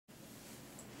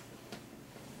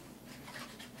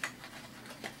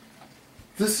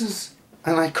This is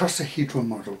an icosahedral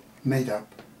model made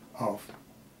up of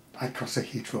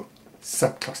icosahedral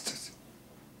subclusters.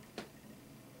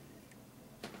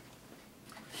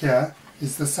 Here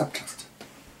is the subcluster.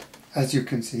 As you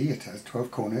can see, it has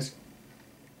 12 corners.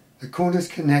 The corners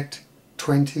connect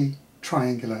 20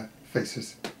 triangular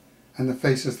faces, and the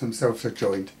faces themselves are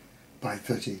joined by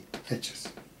 30 edges.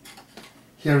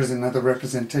 Here is another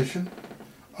representation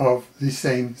of the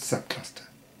same subcluster.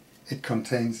 It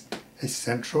contains a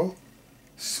central,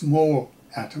 small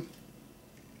atom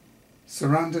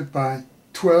surrounded by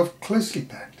 12 closely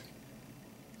packed,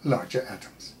 larger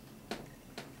atoms.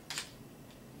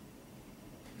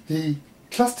 The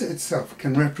cluster itself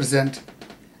can represent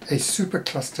a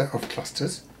supercluster of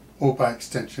clusters, or by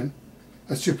extension,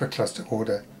 a supercluster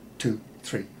order 2,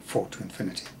 3, 4 to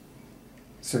infinity.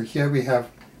 So here we have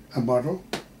a model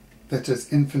that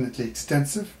is infinitely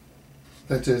extensive,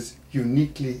 that is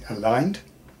uniquely aligned,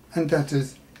 and that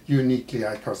is uniquely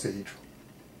icosahedral.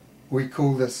 We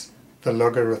call this the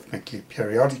logarithmically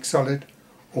periodic solid,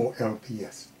 or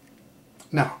LPS.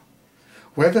 Now,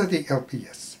 whether the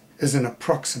LPS is an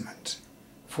approximant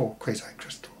for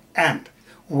quasicrystal and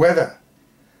whether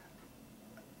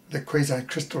the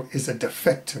quasicrystal is a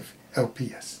defective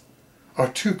LPS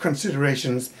are two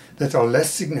considerations that are less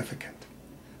significant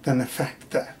than the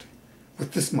fact that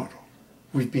with this model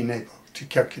we've been able to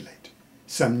calculate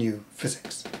some new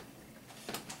physics.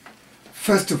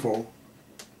 First of all,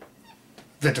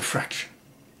 the diffraction.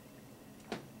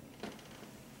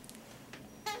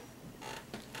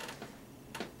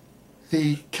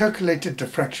 The calculated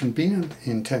diffraction beam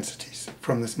intensities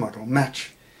from this model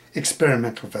match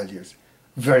experimental values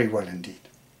very well indeed.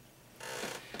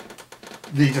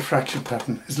 The diffraction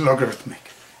pattern is logarithmic,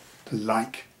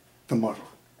 like the model.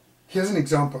 Here's an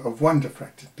example of one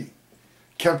diffracted beam,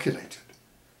 calculated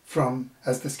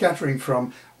as the scattering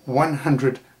from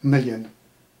 100 million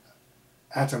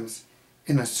atoms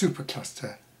in a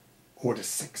supercluster order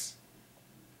 6.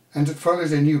 And it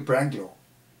follows a new Bragg law,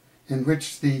 in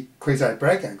which the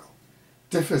quasi-Bragg angle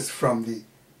differs from the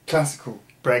classical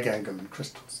Bragg angle in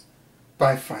crystals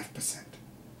by 5%.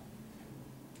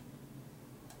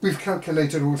 We've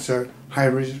calculated also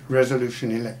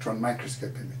high-resolution electron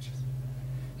microscope images.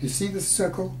 You see this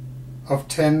circle of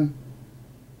 10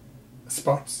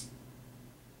 spots,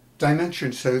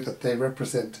 dimensioned so that they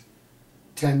represent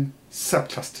 10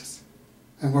 subclusters.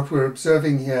 And what we're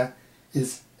observing here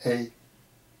is a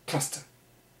cluster.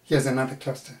 Here's another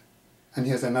cluster, and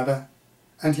here's another,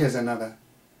 and here's another,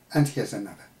 and here's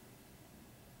another.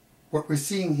 What we're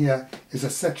seeing here is a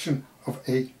section of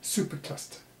a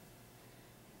supercluster,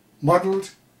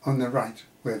 modeled on the right,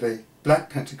 where the black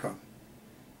pentagon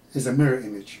is a mirror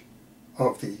image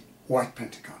of the white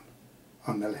pentagon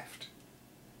on the left.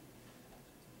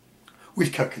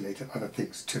 We've calculated other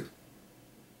things too.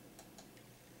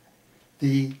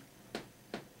 The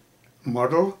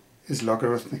model is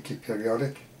logarithmically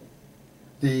periodic.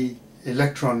 The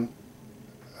electron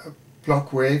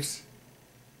block waves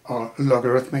are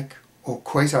logarithmic or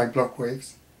quasi-block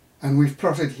waves, and we've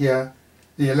plotted here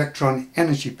the electron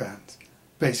energy bands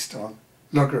based on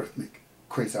logarithmic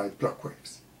quasi-block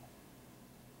waves.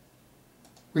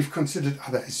 We've considered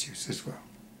other issues as well.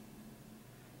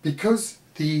 Because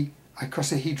the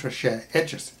icosahedra share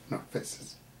edges, not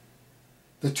faces,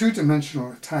 the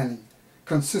two-dimensional tiling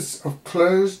consists of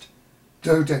closed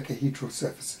dodecahedral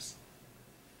surfaces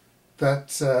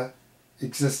that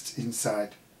exist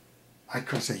inside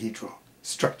icosahedral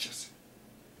structures.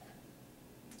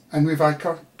 And we've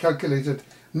calculated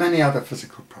many other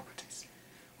physical properties,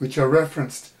 which are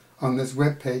referenced on this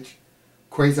webpage,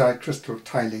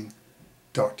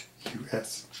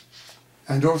 quasicrystaltiling.us,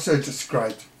 and also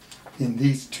described in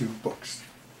these two books.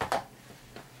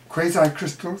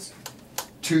 Quasicrystals,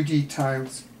 2D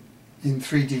tiles in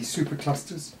 3D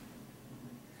superclusters,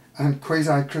 and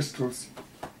quasicrystals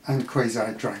and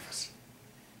quasi-drivers.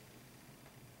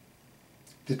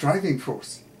 The driving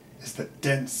force is the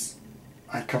dense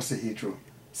icosahedral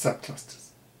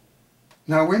subclusters.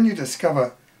 Now, when you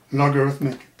discover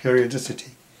logarithmic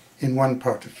periodicity in one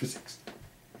part of physics,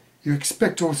 you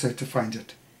expect also to find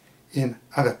it in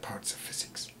other parts of physics.